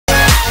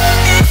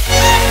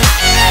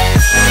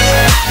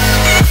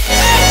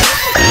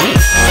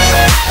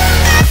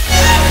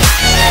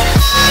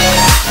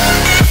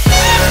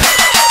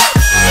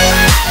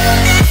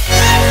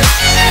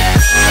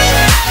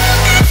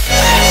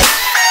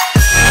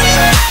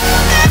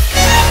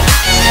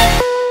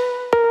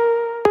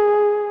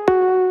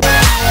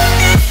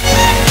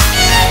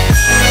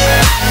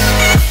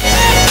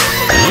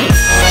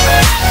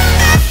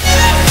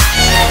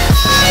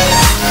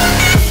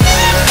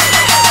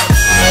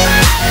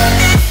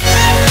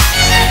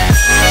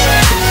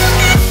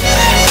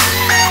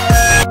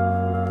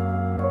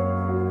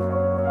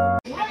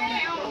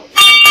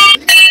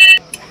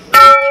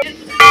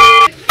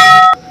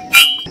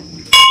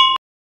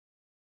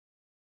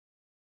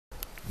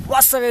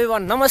What's up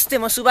everyone? Namaste,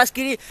 म Subash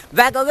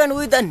back again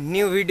with a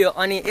new video.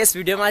 अनि यस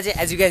भिडियोमा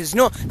चाहिँ as you guys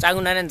know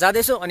Changunarayan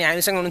जादैछौ अनि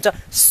हामीसँग हुनुहुन्छ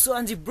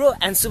Sanji bro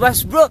and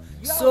Subash bro.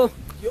 So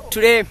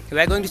today we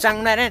are going to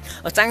Changunarayan.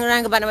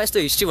 Changunarayanको बारेमा यस्तो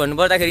history भन्नु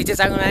पर्दाखेरि चाहिँ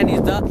Changunarayan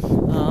is the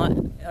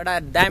एउटा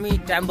दामी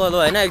टेम्पल हो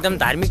हैन, एकदम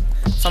धार्मिक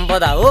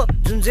सम्पदा हो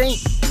जुन चाहिँ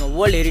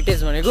वर्ल्ड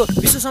हेरिटेज भनेको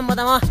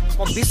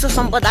विश्व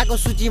सम्पदाको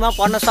सूचीमा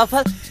पर्न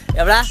सफल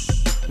एउटा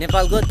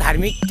नेपालको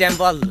धार्मिक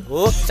टेम्पल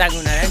हो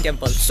चांगुनारायण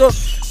टेम्पल. सो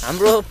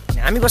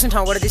हामी बस्ने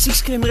ठाउँबाट चाहिँ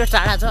 6 किलोमिटर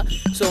टाढा छ.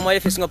 सो मैले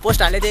फेसबुकमा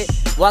पोस्ट हालेको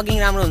थिएँ वाकिङ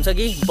राम्रो हुन्छ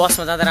कि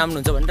बसमा जाँदा राम्रो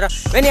हुन्छ भनेर.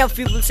 Many of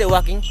people say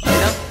walking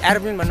हैन,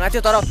 एरोप्लेन भन्नु भएको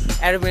थियो तर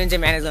एरोप्लेन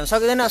चाहिँ म्यानेज गर्न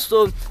सकिँदैन.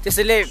 सो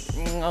त्यसैले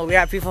वी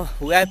आर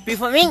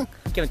प्रिफरिङ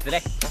के भन्छ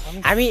त्यसलाई,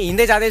 हामी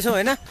हिँड्दै जाँदैछौँ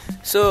हैन.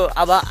 सो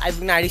अब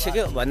आइपुग्न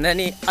आँटिसक्यो भन्दा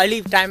नि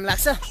अलि टाइम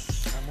लाग्छ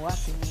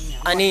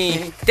अनि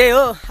त्यही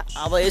हो.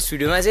 अब यस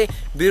भिडियोमा चाहिँ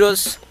बिरोज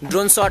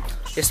ड्रोन सट,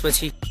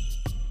 त्यसपछि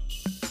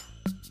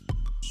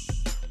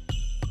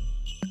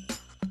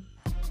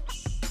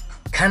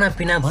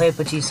खानापिना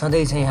भएपछि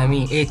सधैँ चाहिँ हामी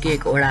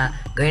एक-एकवटा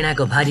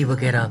गैँडाको भारी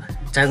बोकेर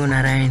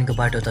चांगुनारायणको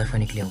बाटोतर्फ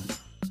निक्ल्यौँ.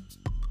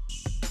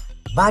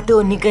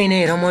 बाटो निकै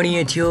नै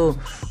रमणीय थियो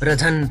र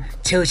झन्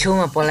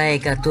छेउछेउमा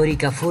पलाएका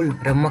तोरीका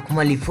फुल र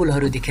मखमली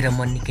फुलहरू देखेर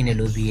मन निकै नै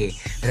लोभिए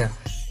र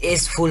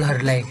यस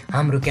फुलहरूलाई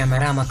हाम्रो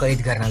क्यामेरामा कैद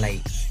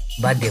गर्नलाई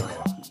बाध्य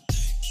भयो.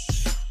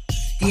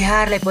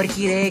 तिहारलाई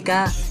पर्खिरहेका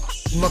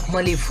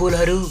मखमली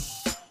फुलहरू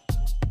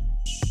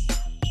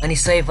अनि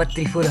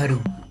सयपत्री फुलहरू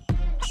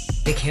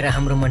देखेर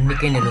हाम्रो मन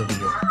निकै नै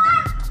लोभियो.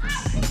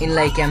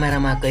 यिनलाई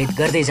क्यामेरामा कैद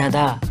गर्दै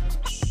जाँदा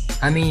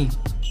हामी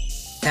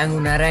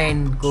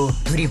चांगुनारायणको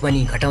दूरी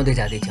पनि घटाउँदै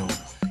जाँदैथ्यौँ.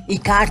 यी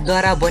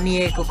काठद्वारा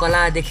बनिएको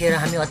कला देखेर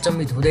हामी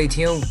अचम्मित हुँदै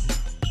थियौँ.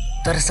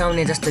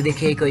 तर्साउने जस्तो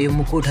देखिएको यो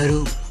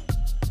मुकुटहरू,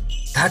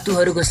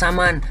 धातुहरूको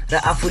सामान र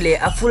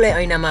आफूलाई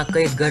ऐनामा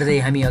कैद गर्दै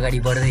हामी अगाडि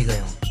बढ्दै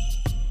गयौँ.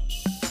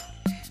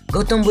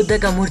 गौतम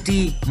बुद्धका मूर्ति,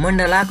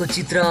 मण्डलाको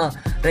चित्र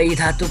र यी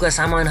धातुका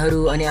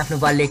सामानहरू अनि आफ्नो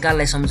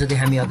बाल्यकाललाई सम्झँदै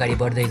हामी अगाडि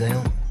बढ्दै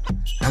गयौँ.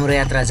 हाम्रो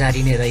यात्रा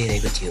जारी नै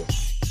रहिरहेको थियो.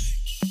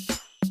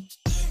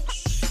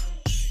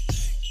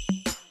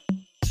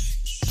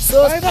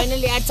 So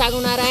finally at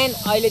Changunarayan.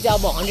 अहिले चाहिँ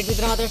अब 100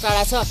 मिटर मात्र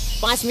टाढा छ.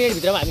 5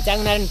 मिनटभित्रमा हामी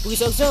चांगुनारायण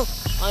पुगिसक्छौँ.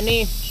 अनि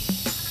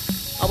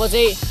अब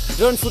चाहिँ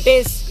ड्रोन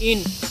फुटेज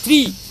इन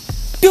 3,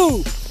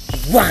 2,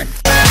 1.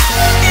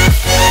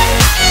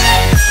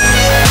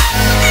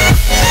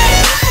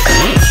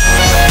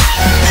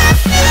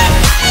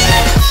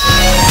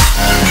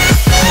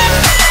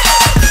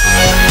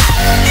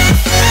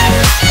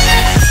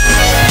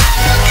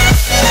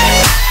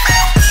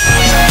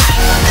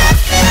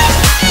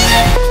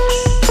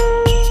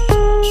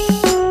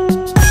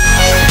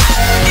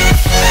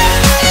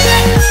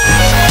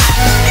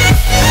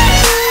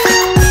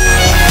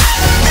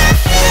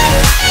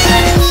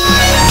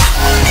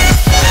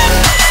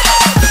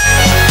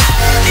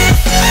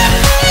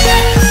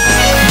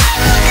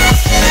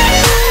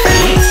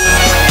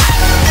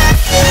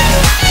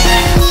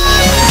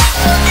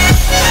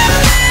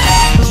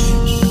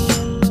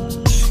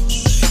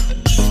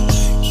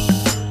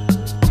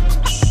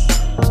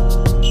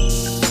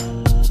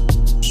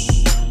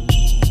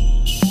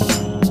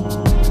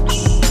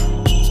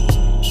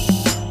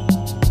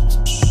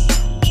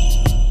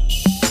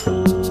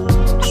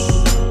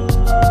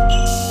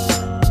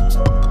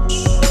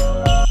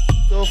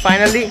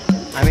 फाइनली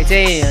हामी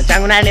चाहिँ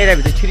चांगुनारायण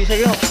एरियाभित्र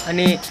छिरिसक्यौँ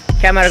अनि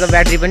क्यामेराको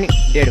ब्याट्री पनि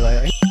डेड भयो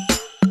है.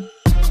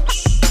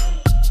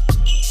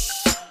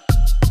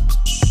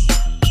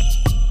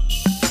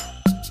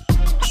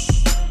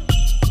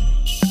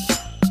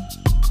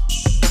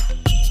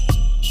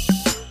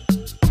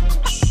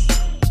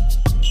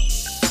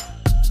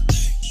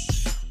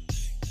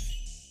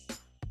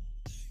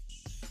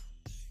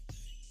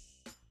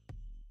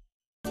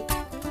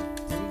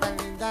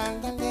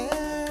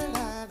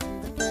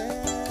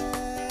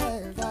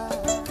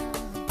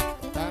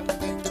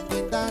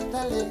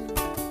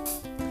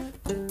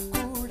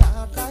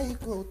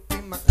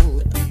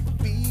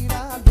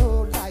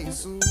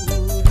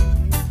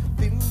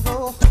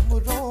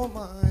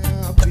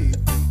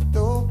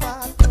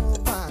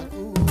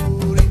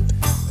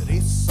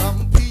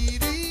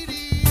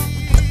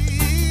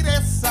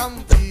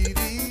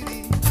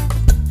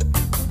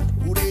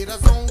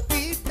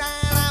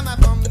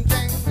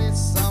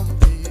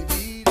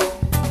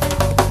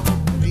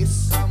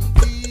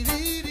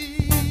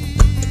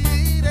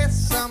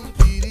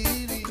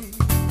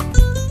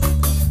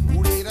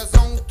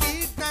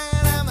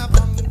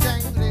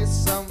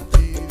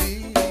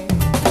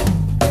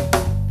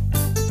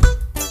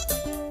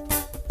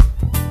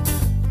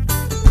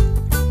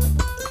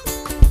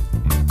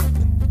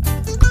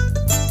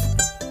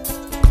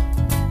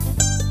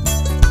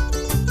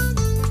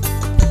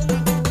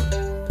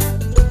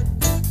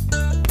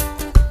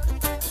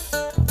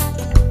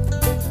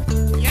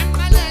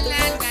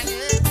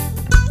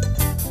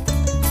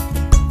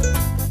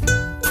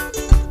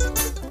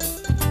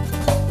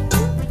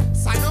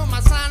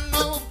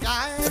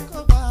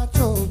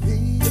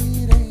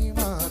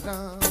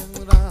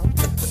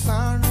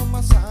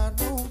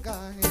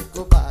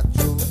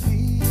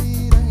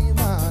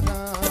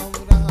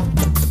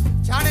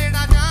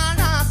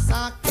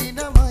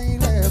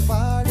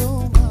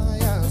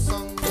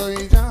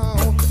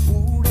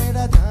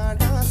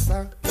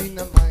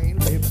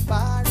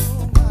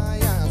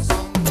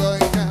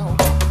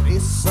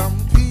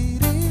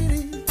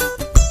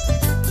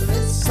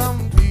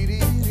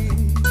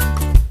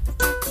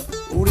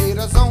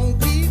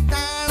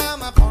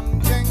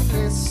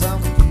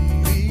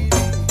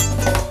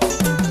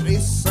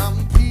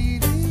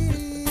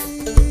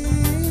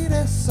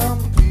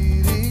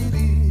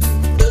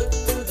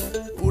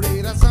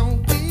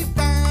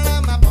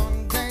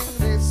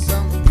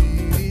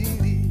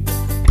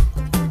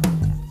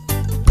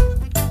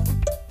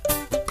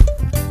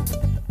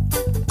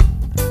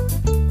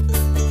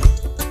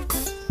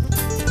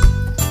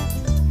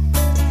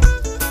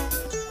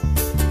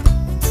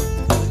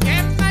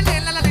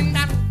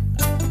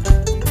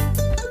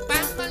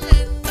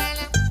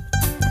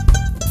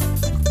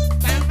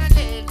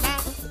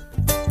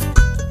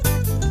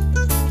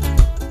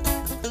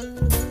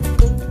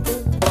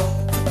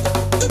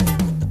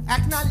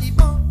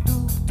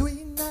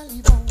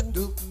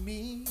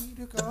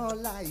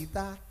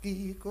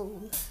 ताकीको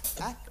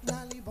एक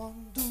नाली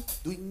बन्दुक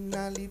दुई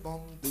नाली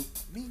बन्दुक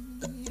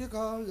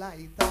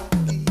मृगलाई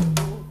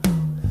ताकीको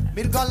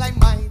मृगलाई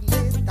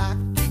माइले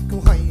ताकीको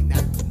होइन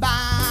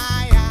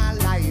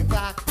मायालाई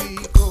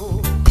ताकीको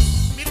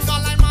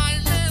मृगलाई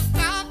माइले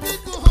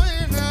ताकीको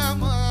होइन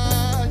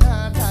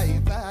मायालाई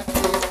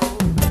ताकीको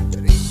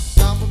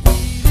रेशम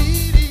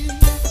पिरिरी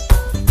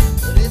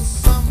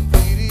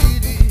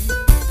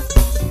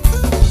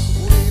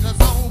उडेर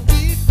जाउँ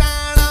कि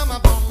टाढामा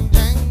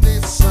बम्झ्याङ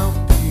रेशम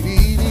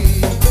पिरिरी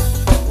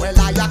Well,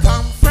 I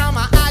come from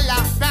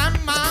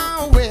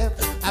Alabama with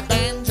a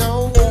banjo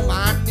on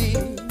my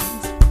knees.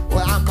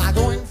 Well, I'm not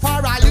going for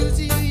a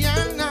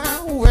Louisiana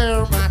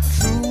where my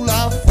true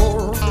love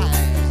for I.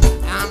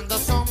 I'm the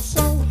sun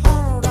so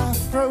hard I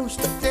froze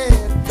to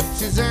death.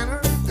 Susanna,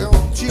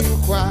 don't you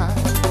cry.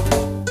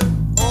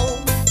 Oh,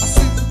 I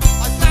said,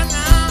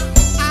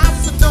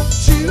 don't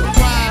you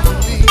cry for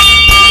me.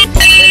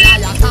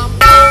 Well, I come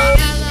from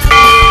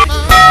Alabama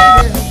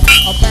with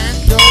a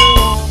banjo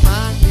on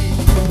my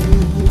knees.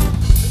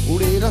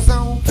 उडेर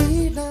जाउँ कि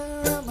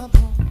डाँडामा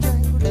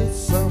बम्झ्याङ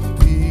रेशम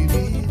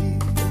पिरिरी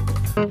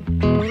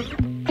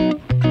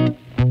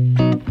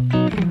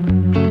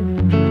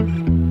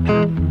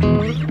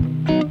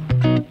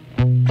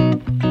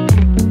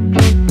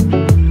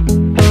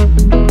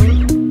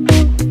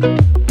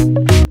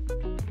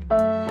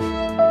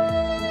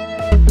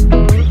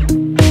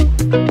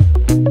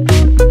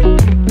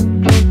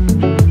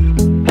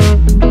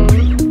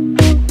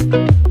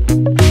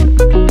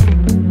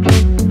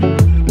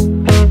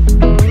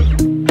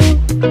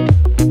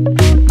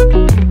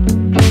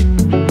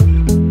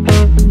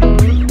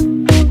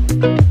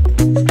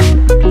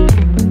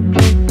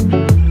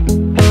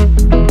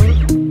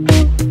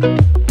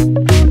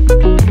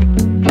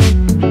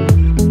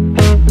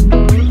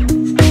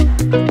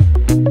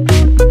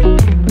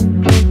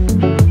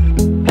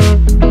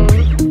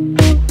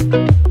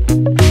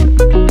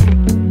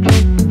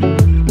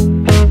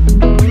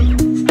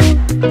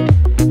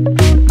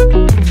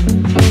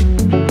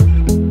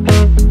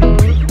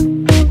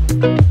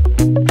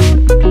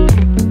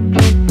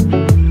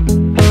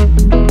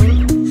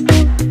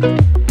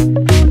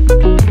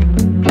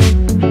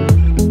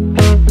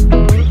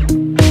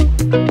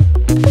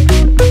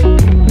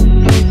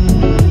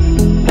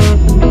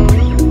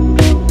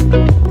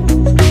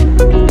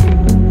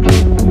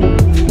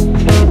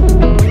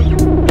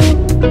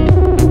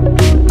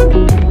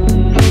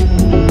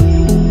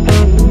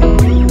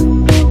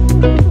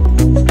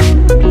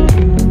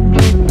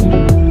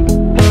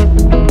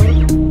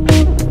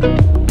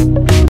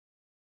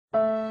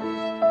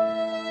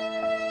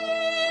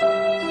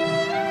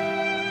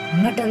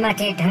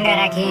मुटुमाथि ढुङ्गा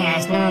राखी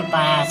हाँस्नु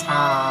पर्छ